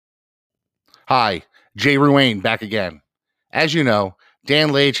Hi, Jay Ruane back again. As you know,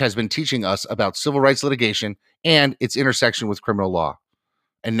 Dan Lage has been teaching us about civil rights litigation and its intersection with criminal law.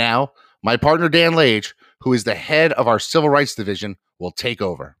 And now, my partner Dan Lage, who is the head of our civil rights division, will take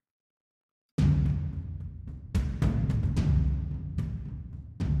over.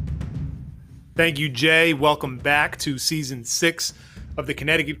 Thank you, Jay. Welcome back to Season 6 of the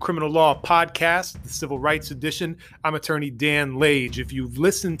Connecticut Criminal Law Podcast, the Civil Rights Edition. I'm attorney Dan Lage. If you've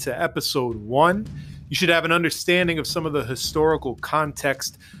listened to Episode 1, you should have an understanding of some of the historical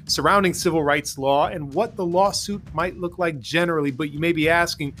context surrounding civil rights law and what the lawsuit might look like generally. But you may be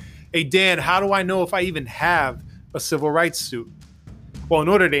asking, hey, Dan, how do I know if I even have a civil rights suit? Well, in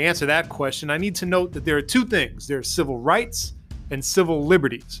order to answer that question, I need to note that there are two things. There are civil rights and civil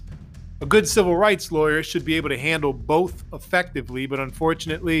liberties. A good civil rights lawyer should be able to handle both effectively, but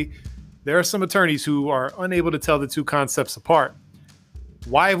unfortunately, there are some attorneys who are unable to tell the two concepts apart.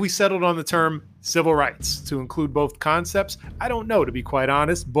 Why have we settled on the term civil rights to include both concepts? I don't know, to be quite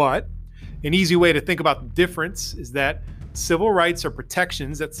honest, but an easy way to think about the difference is that civil rights are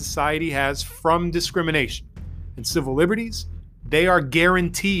protections that society has from discrimination, and civil liberties, they are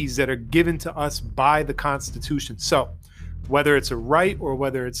guarantees that are given to us by the Constitution. So, whether it's a right or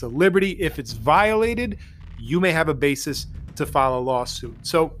whether it's a liberty, if it's violated, you may have a basis to file a lawsuit.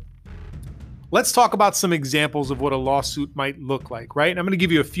 So let's talk about some examples of what a lawsuit might look like, right? And I'm going to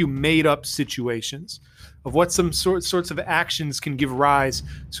give you a few made-up situations of what some sorts of actions can give rise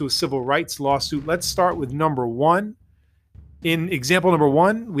to a civil rights lawsuit. Let's start with number one. In example number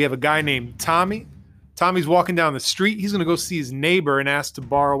one, we have a guy named Tommy. Tommy's walking down the street. He's going to go see his neighbor and ask to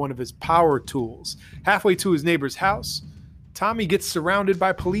borrow one of his power tools. Halfway to his neighbor's house, Tommy gets surrounded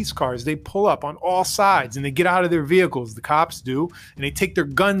by police cars. They pull up on all sides and they get out of their vehicles. The cops do, and they take their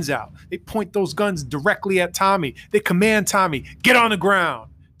guns out. They point those guns directly at Tommy. They command Tommy, get on the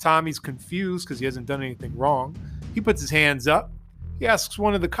ground. Tommy's confused because he hasn't done anything wrong. He puts his hands up. He asks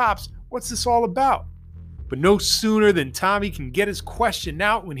one of the cops, what's this all about? But no sooner than Tommy can get his question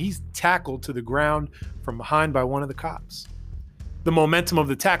out when he's tackled to the ground from behind by one of the cops. The momentum of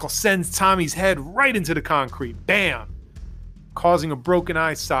the tackle sends Tommy's head right into the concrete. Bam! Causing a broken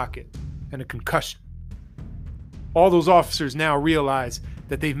eye socket and a concussion. All those officers now realize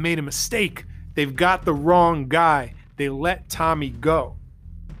that they've made a mistake. They've got the wrong guy. They let Tommy go.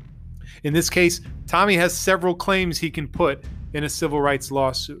 In this case, Tommy has several claims he can put in a civil rights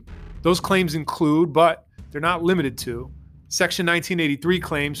lawsuit. Those claims include, but they're not limited to, Section 1983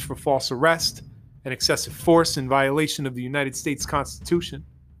 claims for false arrest and excessive force in violation of the United States Constitution.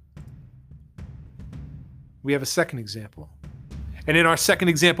 We have a second example. And in our second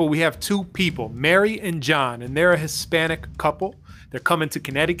example, we have two people, Mary and John, and they're a Hispanic couple. They're coming to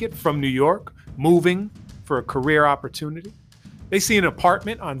Connecticut from New York, moving for a career opportunity. They see an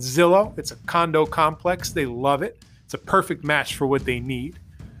apartment on Zillow. It's a condo complex. They love it. It's a perfect match for what they need.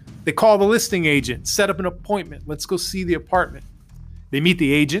 They call the listing agent, set up an appointment. Let's go see the apartment. They meet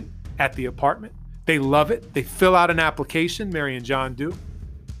the agent at the apartment. They love it. They fill out an application, Mary and John do,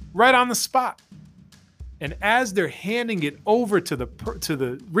 right on the spot. And as they're handing it over to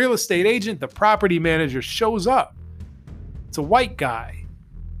the real estate agent, the property manager shows up. It's a white guy.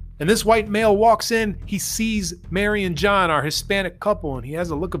 And this white male walks in. He sees Mary and John, our Hispanic couple, and he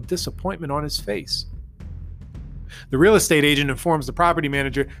has a look of disappointment on his face. The real estate agent informs the property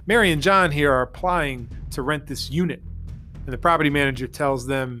manager, Mary and John here are applying to rent this unit. And the property manager tells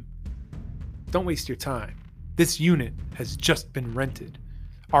them, don't waste your time. This unit has just been rented.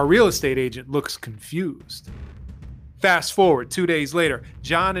 Our real estate agent looks confused. Fast forward 2 days later,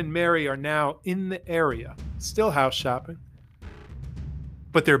 John and Mary are now in the area, still house shopping.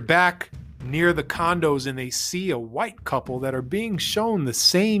 But they're back near the condos and they see a white couple that are being shown the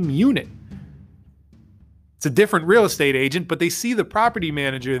same unit. It's a different real estate agent, but they see the property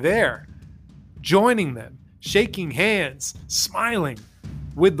manager there, joining them, shaking hands, smiling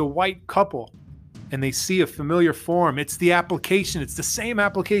with the white couple. And they see a familiar form. It's the application. It's the same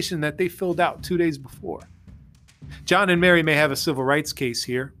application that they filled out 2 days before. John and Mary may have a civil rights case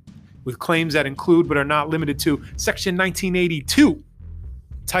here with claims that include but are not limited to Section 1982,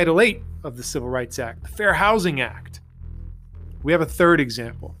 Title 8 of the Civil Rights Act, the Fair Housing Act. We have a third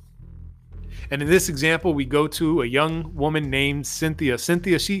example. And in this example, we go to a young woman named Cynthia.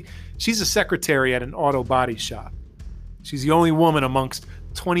 Cynthia, she's a secretary at an auto body shop. She's the only woman amongst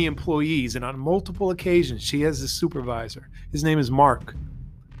 20 employees, and on multiple occasions, she has a supervisor. His name is Mark.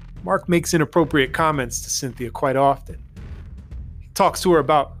 Mark makes inappropriate comments to Cynthia quite often. He talks to her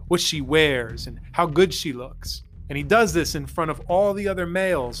about what she wears and how good she looks. And he does this in front of all the other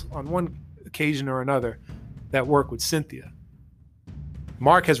males on one occasion or another that work with Cynthia.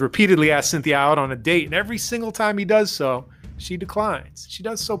 Mark has repeatedly asked Cynthia out on a date, and every single time he does so, she declines. She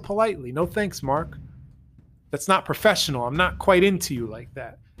does so politely. No thanks, Mark. That's not professional. I'm not quite into you like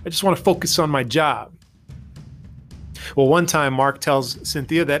that. I just want to focus on my job. Well, one time Mark tells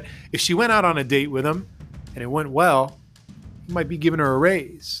Cynthia that if she went out on a date with him and it went well, he might be giving her a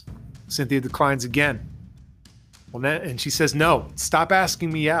raise. Cynthia declines again. And she says, no, stop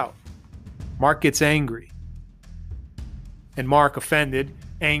asking me out. Mark gets angry. And Mark, offended,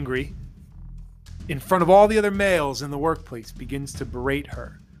 angry, in front of all the other males in the workplace, begins to berate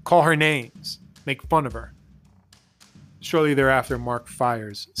her, call her names, make fun of her. Shortly thereafter, Mark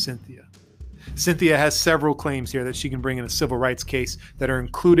fires Cynthia. Cynthia has several claims here that she can bring in a civil rights case that are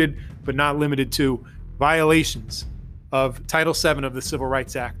included, but not limited to, violations of Title VII of the Civil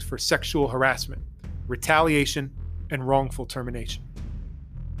Rights Act for sexual harassment, retaliation, and wrongful termination.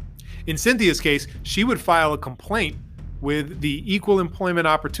 In Cynthia's case, she would file a complaint with the Equal Employment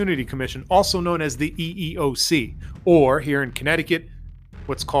Opportunity Commission, also known as the EEOC, or here in Connecticut,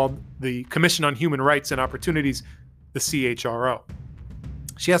 what's called the Commission on Human Rights and Opportunities, the CHRO.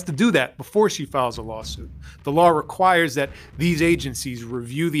 She has to do that before she files a lawsuit. The law requires that these agencies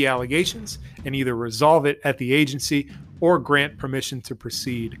review the allegations and either resolve it at the agency or grant permission to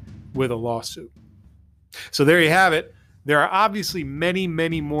proceed with a lawsuit. So there you have it. There are obviously many,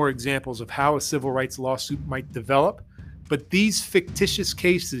 many more examples of how a civil rights lawsuit might develop, but these fictitious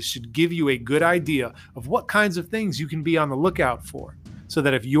cases should give you a good idea of what kinds of things you can be on the lookout for, so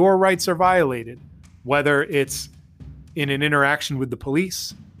that if your rights are violated, whether it's in an interaction with the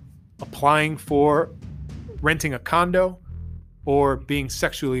police, applying for renting a condo, or being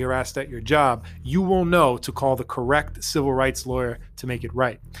sexually harassed at your job, you will know to call the correct civil rights lawyer to make it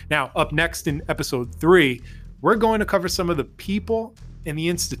right. Now, up next in episode 3, we're going to cover some of the people and the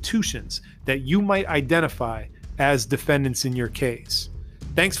institutions that you might identify as defendants in your case.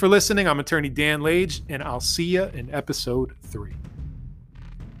 Thanks for listening. I'm attorney Dan Lage, and I'll see you in episode 3.